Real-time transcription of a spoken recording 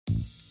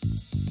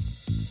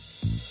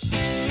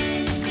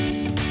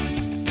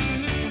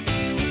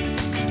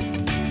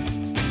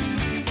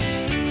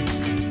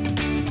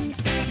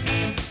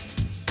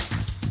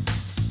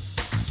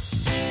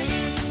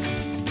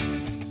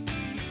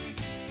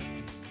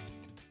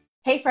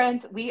Hey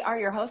friends, we are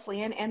your hosts,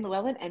 Leanne and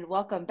Llewellyn, and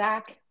welcome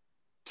back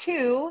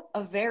to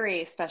a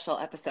very special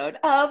episode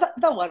of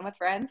the One with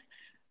Friends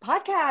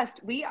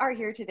podcast. We are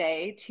here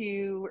today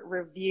to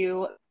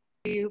review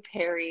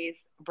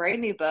Perry's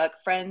brand new book,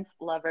 Friends,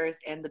 Lovers,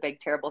 and the Big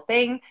Terrible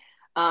Thing.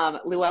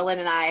 Llewellyn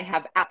and I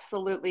have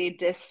absolutely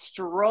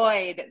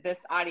destroyed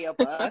this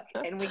audiobook,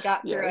 and we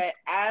got through Yes. it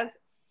as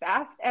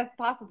fast as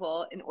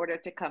possible in order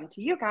to come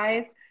to you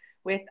guys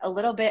with a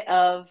little bit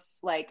of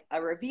like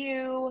a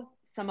review,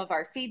 some of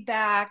our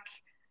feedback,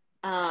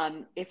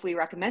 if we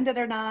recommend it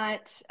or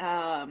not.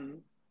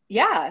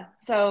 Yeah.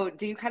 So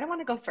do you kind of want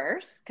to go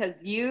first?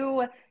 Because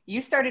you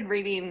started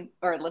reading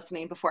or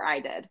listening before I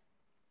did.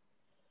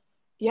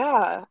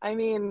 Yeah.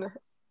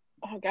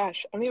 Oh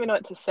gosh, I don't even know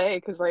what to say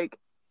because I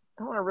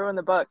don't want to ruin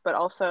the book, but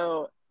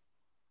also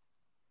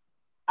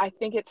I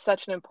think it's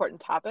such an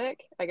important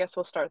topic. I guess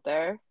we'll start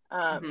there.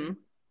 Mm-hmm.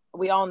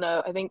 We all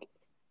know, I think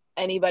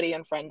anybody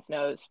in Friends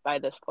knows by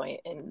this point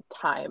in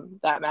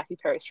time that Matthew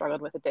Perry struggled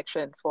with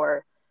addiction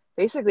for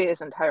basically his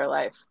entire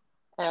life.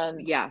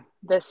 And Yeah.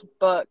 this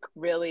book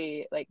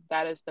really, like,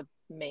 that is the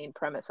main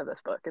premise of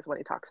this book, is what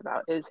he talks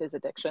about, is his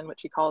addiction,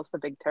 which he calls the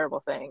big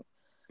terrible thing.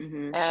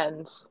 Mm-hmm.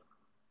 And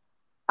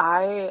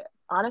I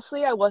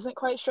honestly, I wasn't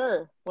quite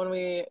sure when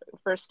we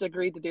first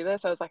agreed to do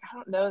this. I was like, I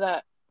don't know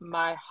that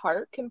my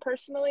heart can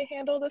personally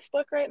handle this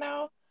book right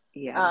now.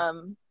 Yeah.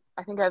 Um,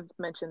 I think I've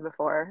mentioned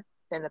before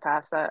in the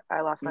past that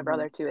I lost my Mm-hmm.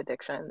 brother to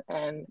addiction,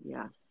 and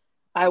Yeah.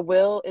 I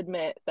will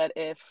admit that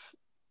if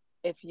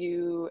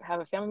you have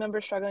a family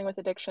member struggling with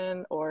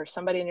addiction or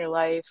somebody in your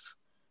life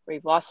where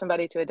you've lost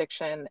somebody to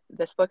addiction,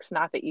 this book's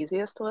not the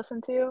easiest to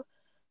listen to,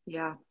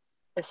 Yeah.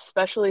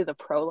 especially the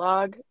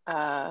prologue.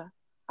 I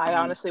Mm.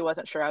 honestly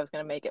wasn't sure I was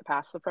going to make it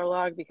past the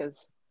prologue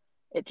because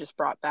it just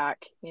brought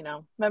back,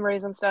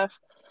 memories and stuff.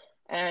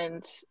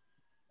 And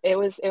it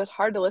was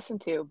hard to listen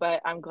to,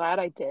 but I'm glad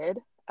I did,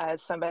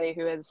 as somebody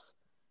who has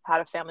had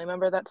a family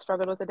member that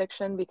struggled with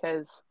addiction,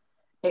 because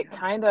it Yeah.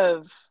 kind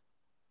of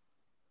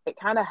it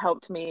kind of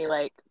helped me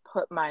like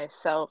put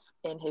myself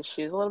in his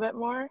shoes a little bit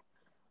more.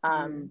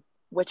 Mm.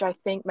 Which I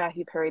think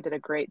Matthew Perry did a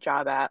great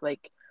job at.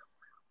 Like,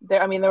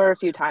 there were a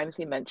few times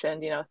he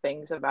mentioned,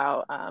 things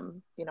about,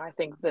 I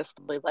think this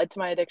really led to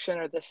my addiction,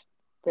 or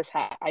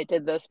I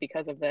did this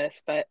because of this,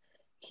 but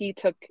he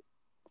took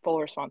full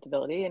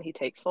responsibility, and he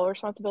takes full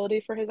responsibility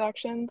for his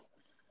actions.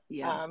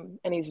 Yeah.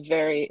 And he's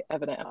very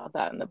evident about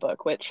that in the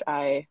book, which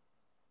I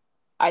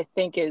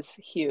think is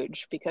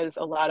huge, because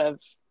a lot of,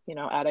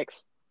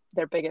 addicts,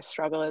 their biggest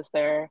struggle is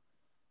they're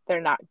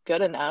not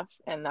good enough,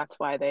 and that's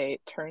why they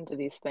turn to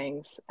these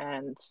things.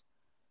 And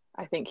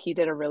I think he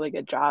did a really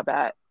good job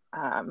at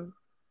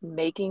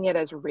making it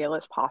as real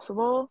as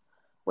possible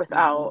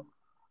Mm-hmm.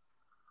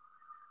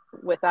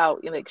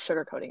 without like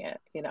sugarcoating it.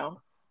 Yeah.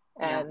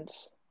 And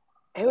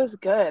it was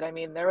good. I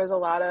mean, there were a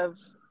lot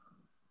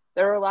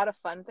of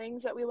fun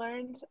things that we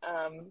learned,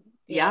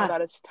 Yeah.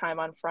 about his time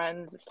on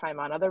Friends, his time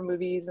on other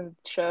movies and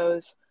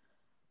shows,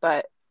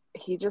 but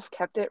he just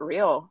kept it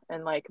real,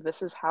 and like,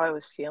 this is how I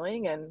was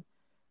feeling. And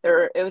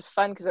it was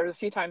fun because there was a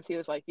few times he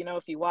was like,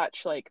 if you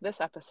watch like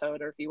this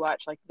episode, or if you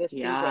watch like this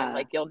season, Yeah.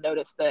 like, you'll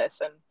notice this.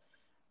 And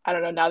I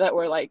don't know, now that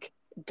we're like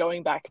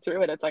going back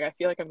through it, it's like I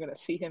feel like I'm going to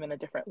see him in a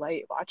different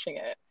light watching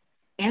it.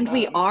 And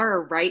we um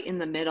are right in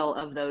the middle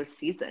of those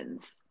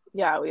seasons.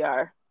 yeah, we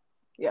are.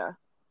 Yeah,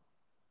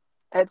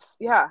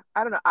 yeah,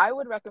 I don't know, I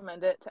would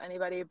recommend it to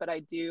anybody, but I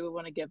do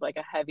want to give like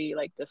a heavy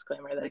like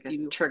disclaimer that if Like a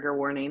you trigger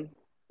warning.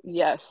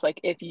 yes, like,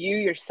 if you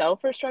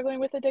yourself are struggling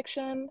with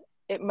addiction,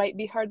 it might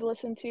be hard to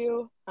listen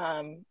to.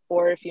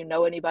 Or if you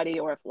know anybody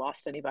or have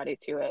lost anybody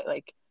to it,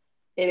 like,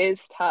 it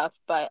is tough.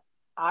 But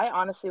I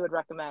honestly would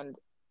recommend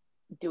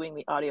doing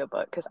the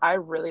audiobook, because I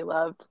really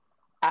loved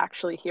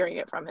actually hearing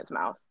it from his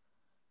mouth.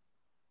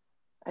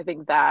 I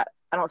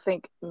don't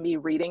think me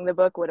reading the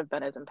book would have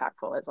been as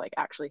impactful as like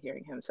actually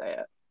hearing him say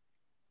it.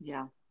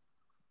 Yeah.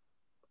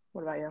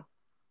 What about you?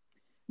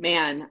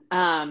 Man,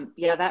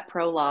 yeah, that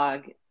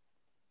prologue.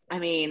 I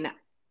mean,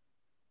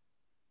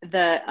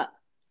 the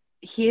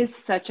he is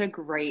such a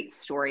great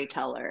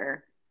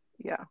storyteller.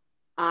 Yeah.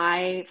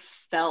 I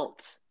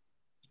felt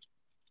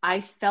I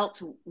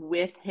felt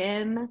with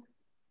him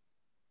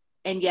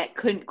and yet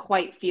couldn't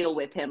quite feel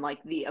with him,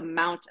 like the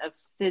amount of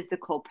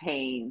physical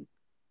pain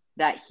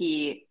that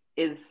he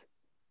is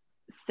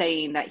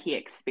saying that he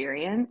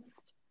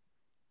experienced,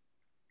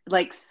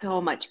 like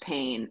so much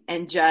pain,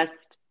 and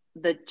just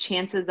the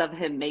chances of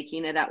him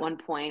making it at one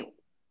point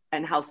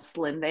and how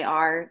slim they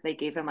are. They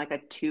gave him like a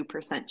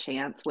 2%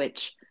 chance,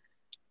 which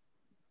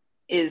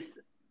is,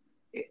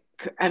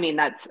 I mean,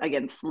 that's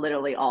against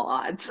literally all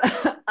odds.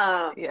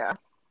 Yeah.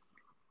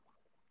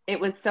 It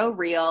was so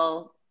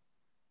real.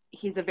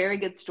 He's a very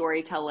good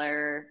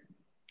storyteller.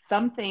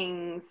 Some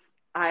things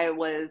I've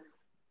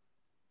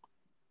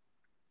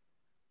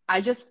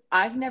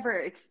never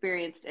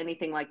experienced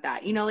anything like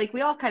that. Like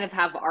we all kind of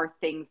have our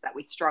things that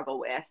we struggle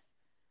with,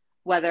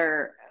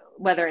 whether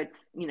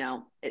it's,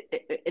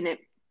 and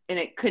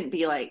it couldn't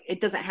be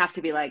it doesn't have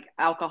to be like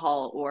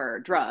alcohol or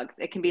drugs.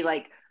 It can be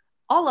like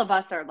all of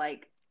us are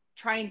like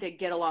trying to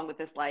get along with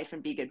this life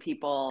and be good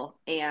people.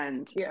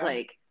 And Yeah.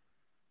 like,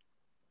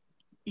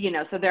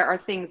 so there are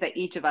things that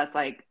each of us,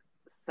 like,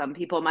 some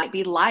people might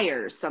be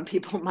liars, some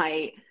people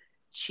might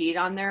cheat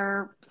on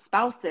their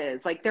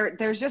spouses. Like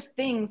there's just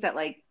things that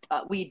like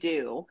we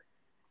do,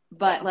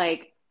 but Yeah.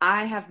 like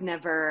I have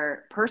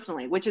never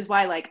personally, which is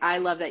why like I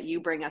love that you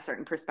bring a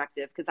certain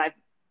perspective, because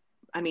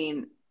I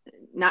mean,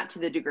 not to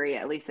the degree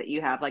at least that you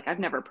have, like I've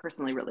never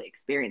personally really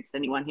experienced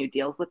anyone who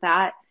deals with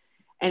that.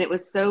 And it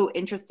was so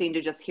interesting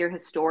to just hear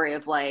his story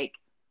of like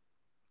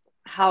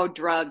how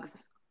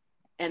drugs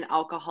and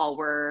alcohol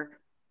were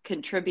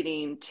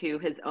contributing to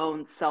his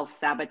own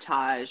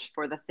self-sabotage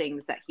for the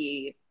things that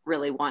he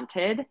really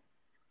wanted.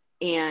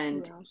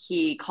 And Yeah.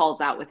 he calls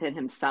out within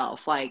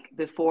himself, like,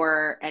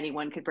 before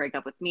anyone could break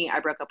up with me, I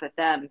broke up with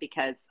them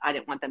because I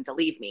didn't want them to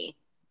leave me.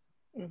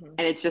 Mm-hmm.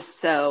 And it's just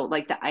so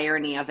like the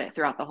irony of it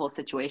throughout the whole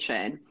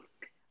situation.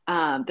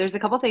 There's a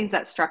couple things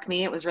that struck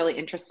me. It was really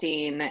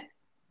interesting.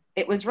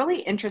 It was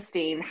really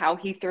interesting how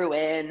he threw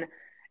in,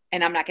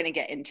 and I'm not going to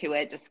get into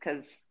it just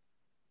because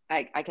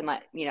I can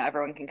let,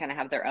 everyone can kind of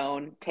have their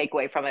own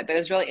takeaway from it. But it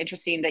was really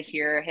interesting to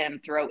hear him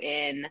throw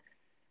in,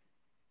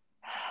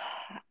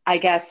 I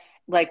guess,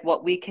 like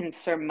what we can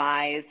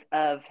surmise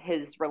of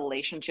his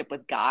relationship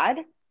with God,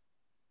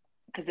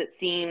 because it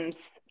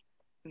seems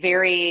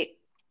very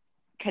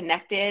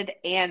connected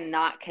and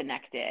not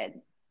connected,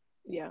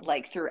 Yeah.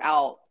 like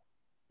throughout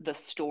the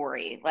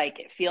story. Like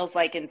it feels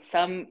like in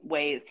some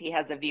ways he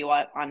has a view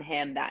on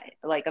him, that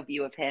like a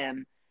view of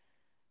him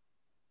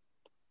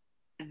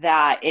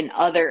that in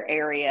other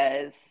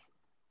areas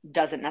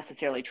doesn't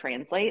necessarily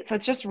translate. So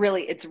it's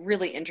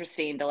really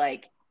interesting to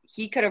like,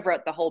 he could have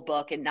wrote the whole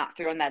book and not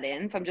thrown that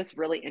in. So I'm just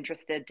really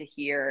interested to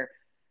hear,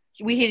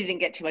 we didn't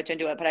get too much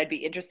into it, but I'd be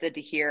interested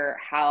to hear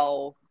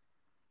how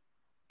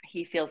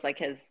he feels like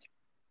his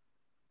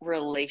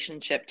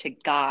relationship to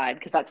God,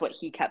 because that's what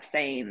he kept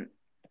saying,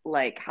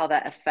 like how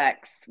that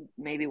affects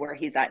maybe where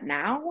he's at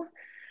now.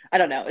 I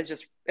don't know. It was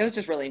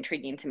just really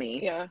intriguing to me.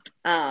 Yeah.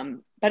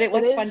 But it It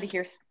was fun to is.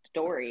 hear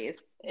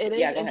stories. It is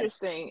Yeah, go ahead.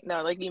 interesting.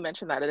 No, like you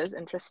mentioned that it is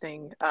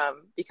interesting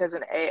because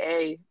in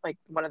AA, like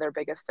one of their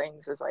biggest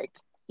things is like,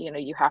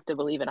 you have to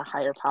believe in a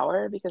higher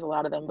power because a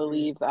lot of them Mm-hmm.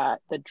 believe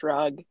that the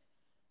drug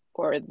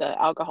or the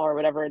alcohol or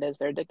whatever it is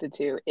they're addicted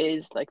to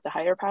is like the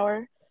higher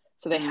power.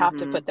 So they have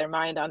to Mm-hmm. put their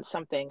mind on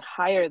something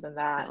higher than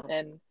that. Else.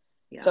 And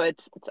Yeah. so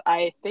it's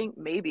I think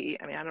maybe,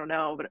 I mean, I don't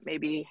know, but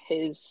maybe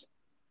his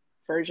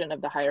version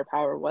of the higher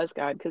power was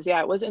God. Because yeah,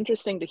 it was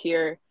interesting to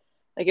hear.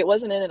 Like it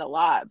wasn't in it a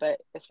lot, but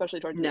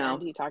especially towards the end, No.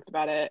 he talked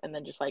about it, and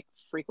then just like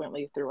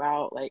frequently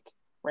throughout, like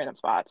random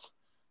spots.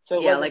 So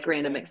it Yeah, was like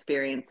random interesting.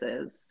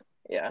 experiences.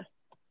 Yeah,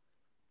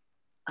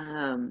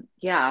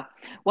 Yeah.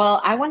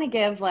 Well, I want to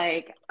give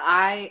like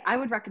I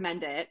would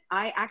recommend it.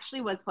 I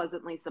actually was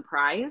pleasantly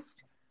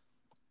surprised.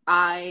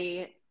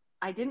 I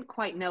I didn't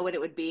quite know what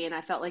it would be, and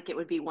I felt like it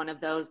would be one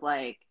of those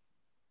like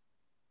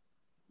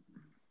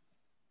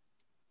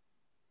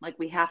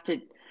we have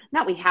to,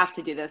 not we have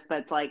to do this, but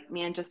it's like,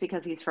 man, just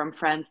because he's from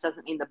Friends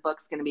doesn't mean the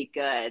book's going to be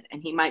good,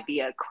 and he might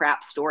be a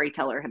crap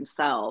storyteller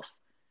himself.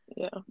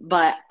 yeah,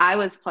 But I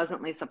was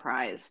pleasantly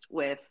surprised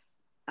with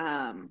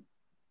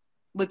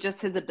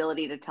just his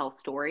ability to tell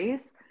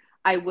stories.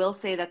 I will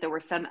say that there were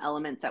some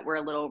elements that were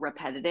a little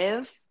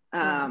repetitive,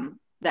 hmm,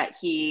 that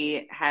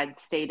he had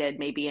stated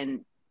maybe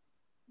in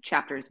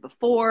chapters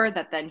before,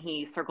 that then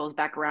he circles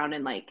back around,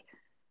 and like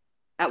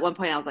at one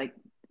point I was like,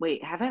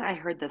 wait, haven't I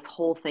heard this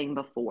whole thing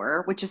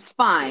before? Which is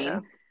yeah,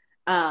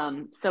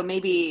 fine. So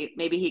maybe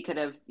he could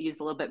have used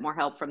a little bit more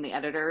help from the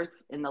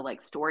editors in the like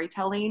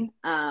storytelling.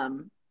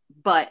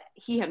 But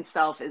he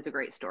himself is a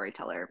great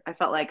storyteller. I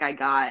felt like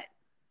I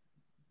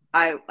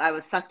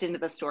was sucked into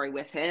the story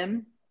with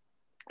him,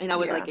 and I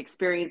was yeah, like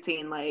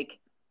experiencing like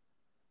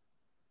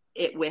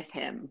it with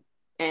him,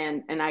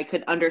 and I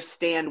could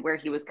understand where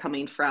he was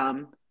coming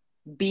from,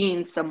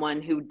 being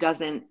someone who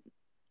doesn't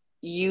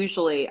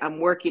usually. I'm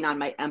working on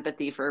my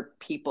empathy for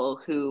people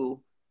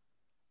who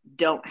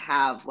don't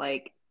have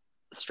like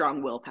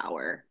strong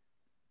willpower,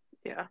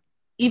 yeah,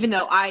 even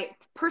though I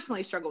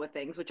personally struggle with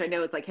things, which I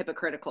know is like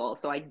hypocritical,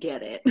 so I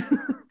get it.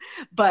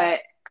 But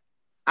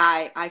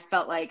I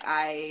felt like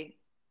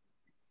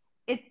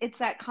it's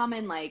that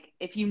common, like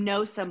if you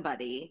know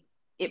somebody,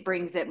 it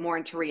brings it more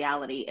into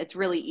reality. It's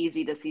really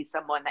easy to see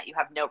someone that you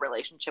have no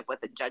relationship with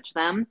and judge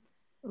them.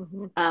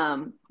 hmm,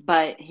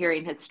 But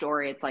hearing his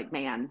story, it's like,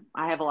 man,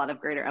 I have a lot of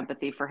greater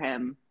empathy for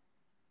him.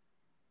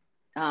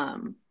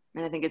 And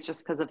I think it's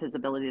just because of his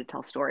ability to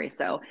tell stories.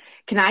 So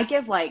can I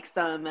give like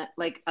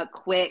like a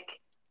quick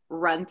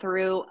run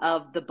through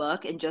of the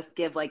book and just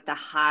give like the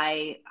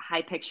high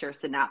picture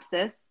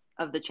synopsis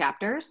of the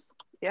chapters,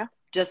 yeah,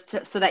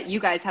 so that you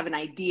guys have an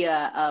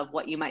idea of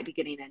what you might be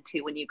getting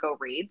into when you go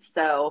read.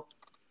 So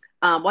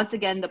once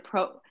again,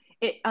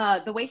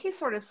 the way he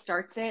sort of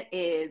starts it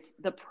is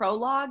the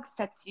prologue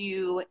sets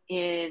you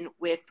in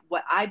with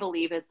what I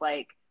believe is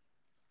like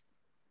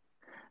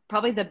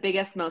probably the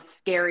biggest, most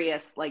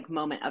scariest like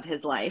moment of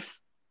his life.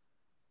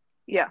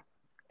 yeah,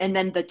 And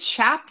then the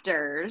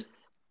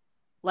chapters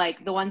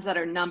like the ones that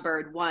are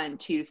numbered 1,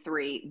 2,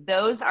 3,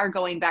 those are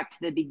going back to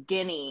the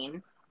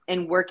beginning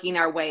and working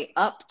our way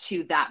up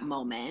to that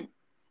moment.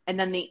 And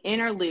then the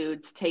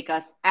interludes take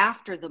us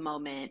after the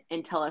moment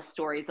and tell us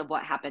stories of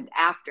what happened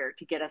after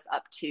to get us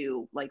up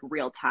to like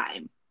real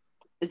time.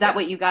 Is that Yeah.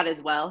 what you got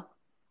as well?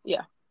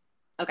 Yeah.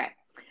 Okay.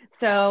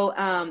 So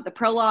the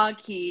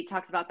prologue, he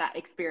talks about that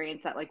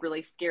experience, that like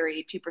really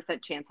scary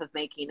 2% chance of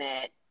making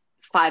it,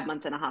 5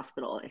 months in a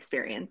hospital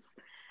experience.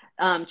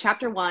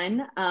 Chapter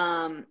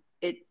 1,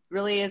 it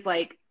really is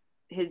like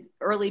his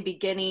early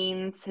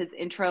beginnings, his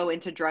intro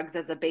into drugs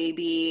as a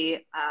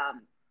baby,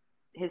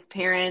 his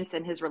parents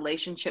and his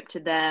relationship to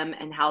them,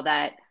 and how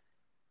that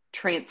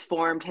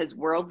transformed his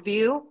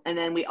worldview. And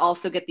then we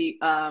also get the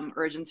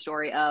origin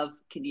story of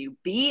Can You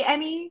Be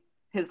Any?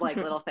 His like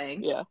little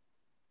thing. Yeah.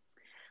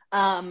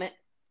 Um,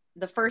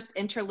 the first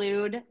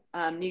interlude,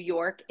 New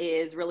York,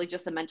 is really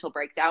just a mental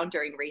breakdown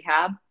during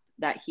rehab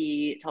that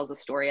he tells a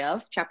story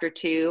of. Chapter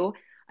 2,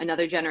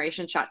 Another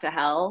Generation Shot to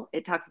Hell.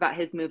 It talks about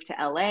his move to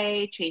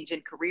LA, change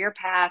in career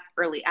path,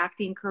 early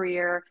acting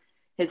career,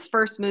 his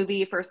first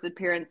movie, first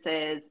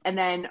appearances, and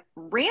then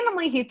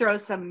randomly he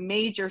throws some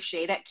major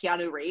shade at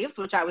Keanu Reeves,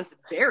 which I was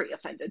very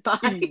offended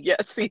by.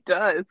 Yes, he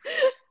does.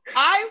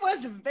 I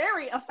was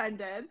very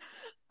offended.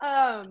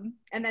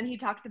 And then he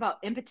talks about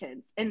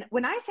impotence. And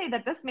when I say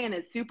that this man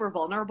is super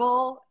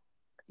vulnerable,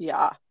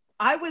 Yeah.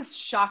 I was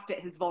shocked at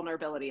his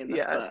vulnerability in this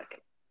Yes.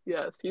 book.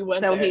 Yes, he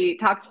went So there. he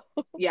talks,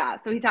 yeah.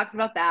 So he talks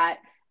about that.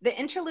 The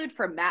interlude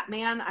for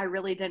Matman, I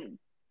really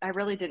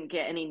didn't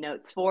get any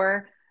notes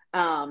for,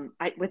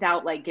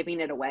 without like giving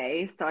it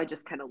away. So I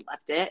just kind of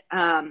left it.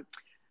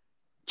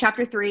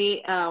 Chapter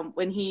 3,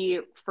 when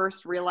he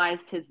first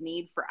realized his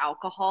need for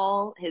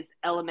alcohol, his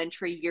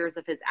elementary years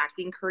of his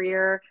acting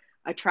career,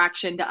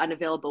 attraction to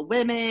unavailable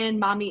women,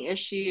 mommy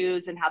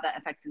issues, and how that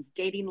affects his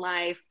dating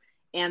life,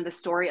 and the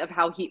story of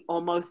how he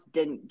almost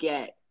didn't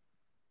get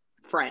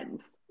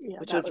friends, Yeah,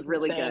 which that was was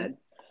really insane. good.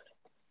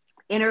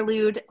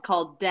 Interlude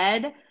called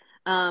Dead.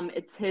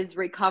 It's his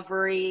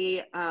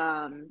recovery,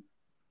 and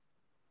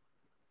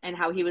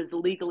how he was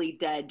legally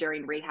dead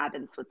during rehab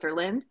in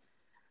Switzerland.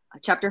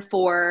 Chapter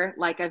 4,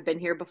 Like I've Been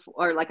Here Before,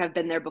 or Like I've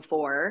Been There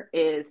Before,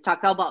 is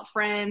talks all about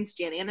friends.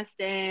 Jan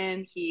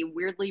Aniston, he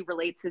weirdly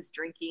relates his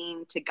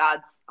drinking to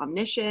God's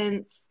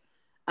omniscience.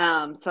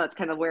 So that's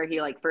kind of where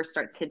he like first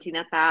starts hinting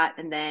at that.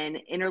 And then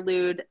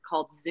interlude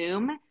called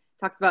Zoom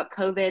talks about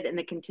COVID and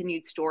the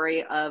continued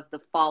story of the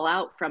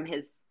fallout from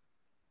his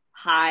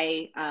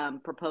high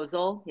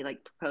proposal. He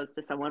like proposed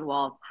to someone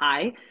while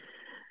high.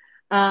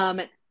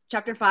 Um,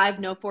 Chapter 5,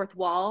 No Fourth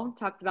Wall,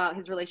 talks about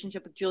his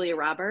relationship with Julia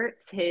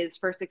Roberts, his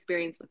first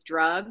experience with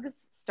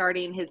drugs,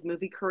 starting his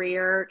movie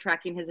career,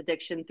 tracking his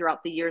addiction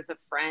throughout the years of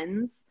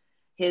Friends,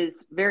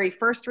 his very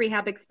first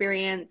rehab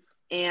experience,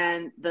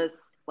 and the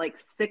like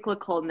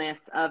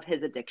cyclicalness of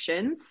his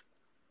addictions,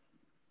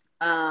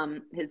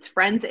 his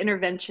Friends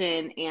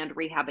intervention, and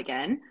rehab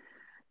again.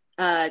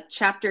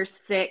 Chapter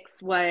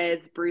 6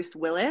 was Bruce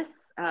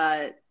Willis.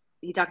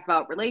 He talks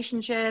about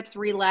relationships,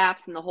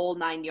 relapse, and the whole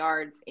 9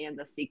 yards, and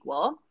the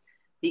sequel.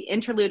 The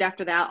interlude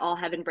after that, All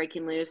Heaven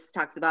Breaking Loose,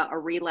 talks about a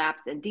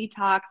relapse and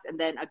detox, and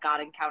then a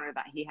God encounter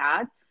that he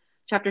had.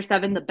 Chapter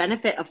 7, The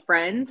Benefit of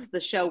Friends.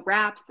 The show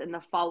wraps in the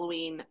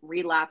following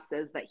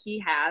relapses that he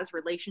has: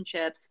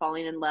 relationships,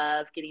 falling in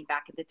love, getting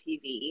back into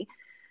TV.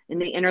 In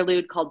the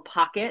interlude called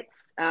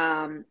Pockets,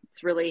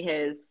 it's really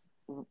his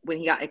when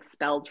he got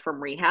expelled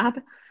from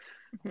rehab.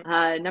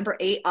 Number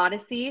 8,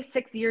 Odyssey,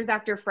 6 years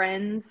after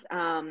Friends,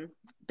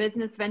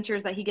 business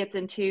ventures that he gets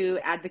into,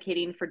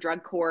 advocating for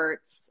drug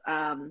courts.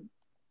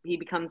 He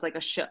becomes like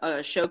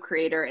a show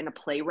creator and a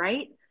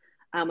playwright,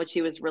 which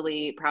he was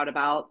really proud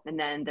about. And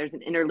then there's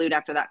an interlude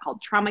after that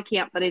called Trauma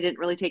Camp that I didn't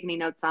really take any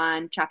notes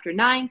on. Chapter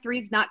 9,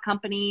 Three's Not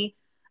Company.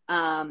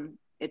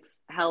 It's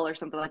hell or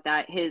something like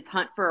that. His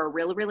hunt for a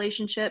real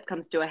relationship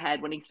comes to a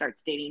head when he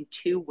starts dating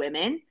 2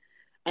 women,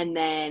 and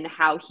then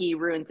how he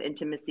ruins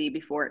intimacy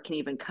before it can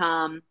even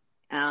come.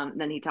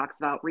 Then he talks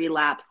about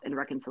relapse and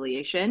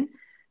reconciliation.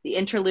 The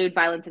interlude,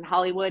 Violence in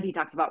Hollywood, he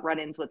talks about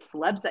run-ins with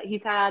celebs that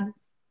he's had.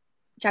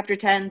 Chapter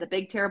 10, The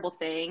Big Terrible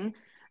Thing,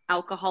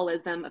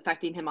 alcoholism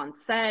affecting him on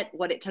set,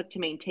 what it took to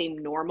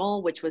maintain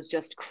normal, which was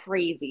just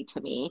crazy to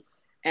me.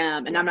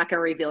 And I'm not going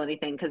to reveal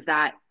anything because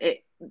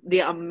the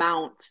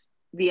amount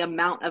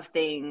of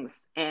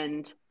things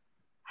and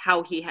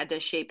how he had to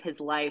shape his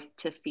life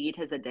to feed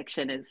his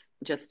addiction is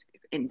just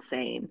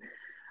insane.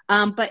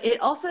 But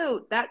it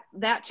also that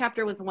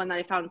chapter was the one that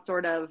I found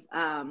sort of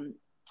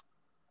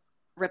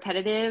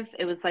repetitive.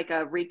 It was like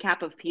a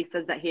recap of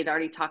pieces that he had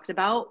already talked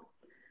about,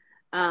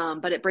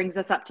 but it brings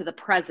us up to the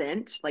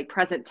present, like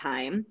present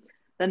time.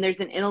 Then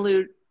there's an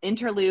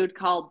interlude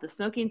called The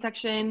Smoking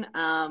Section,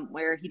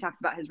 where he talks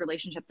about his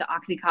relationship to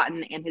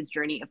OxyContin and his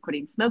journey of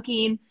quitting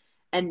smoking.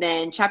 And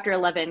then chapter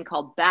 11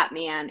 called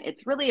Batman.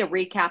 It's really a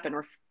recap and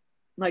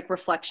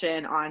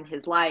reflection on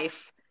his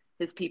life,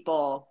 his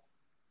people,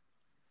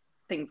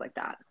 things like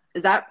that.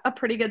 Is that a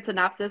pretty good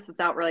synopsis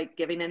without like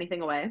giving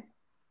anything away?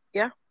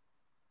 Yeah,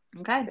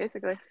 Okay.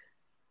 basically.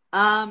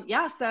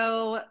 Yeah,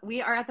 so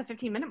we are at the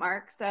 15-minute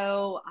mark.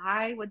 So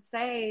I would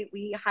say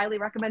we highly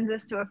recommend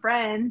this to a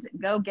friend.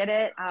 Go get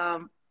it.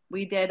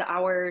 We did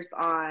ours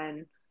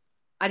on,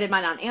 I did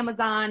mine on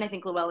Amazon. I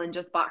think Llewellyn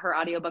just bought her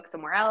audiobook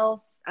somewhere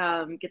else.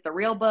 Get the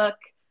real book.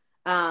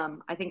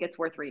 I think it's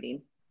worth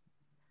reading.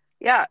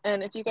 Yeah,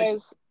 and if you Which,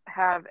 guys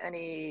have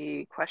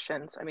any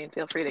questions, I mean,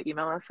 feel free to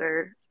email us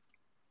or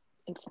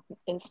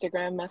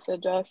Instagram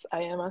message us,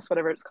 IM us,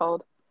 whatever it's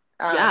called.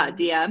 yeah, Um,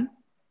 DM.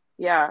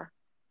 yeah,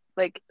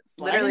 like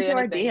Slide literally into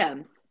our anything.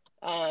 DMs.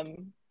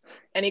 Um,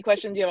 any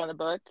questions you have on the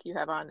book, you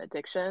have on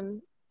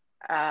addiction.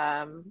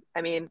 I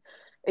mean,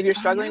 if you're Oh,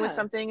 struggling with yeah.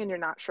 something and you're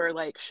not sure,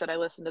 like, should I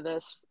listen to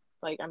this?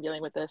 Like, I'm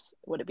dealing with this.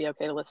 Would it be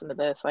okay to listen to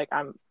this? Like,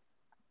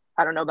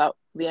 I don't know about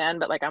the end,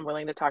 but like, I'm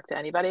willing to talk to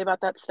anybody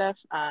about that stuff.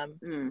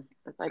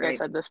 That's Like I great.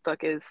 said, this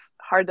book is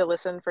hard to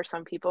listen for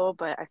some people,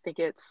 but I think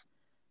it's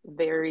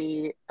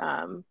very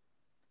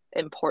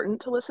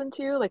important to listen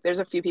to. Like, there's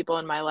a few people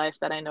in my life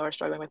that I know are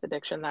struggling with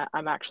addiction that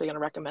I'm actually going to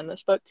recommend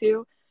this book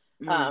to,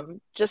 Mm,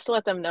 just to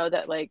let them know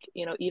that, like,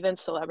 you know, even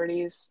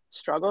celebrities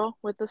struggle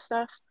with this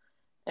stuff.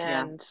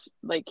 yeah. And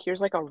like, here's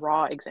like a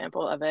raw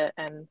example of it.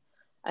 And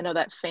I know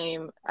that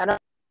I know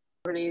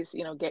celebrities,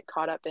 you know, get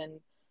caught up in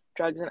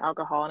drugs and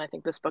alcohol. And I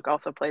think this book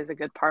also plays a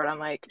good part on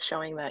like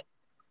showing that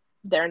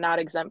they're not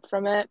exempt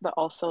from it, but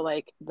also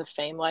like the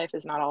fame life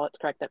is not all it's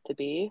cracked up to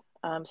be,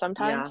 Yeah.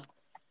 sometimes.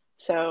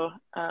 So,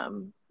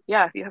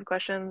 yeah, if you have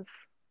questions,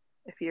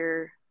 if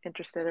you're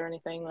interested or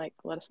anything, like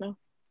let us know.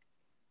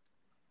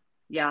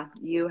 Yeah.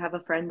 You have a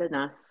friend in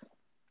us.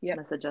 Yep.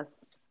 Message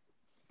us.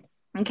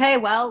 Okay.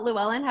 Well,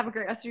 Llewellyn, have a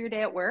great rest of your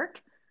day at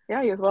work.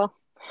 Yeah, you as well.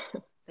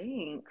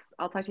 Thanks.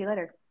 I'll talk to you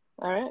later.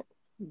 All right.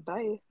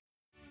 Bye.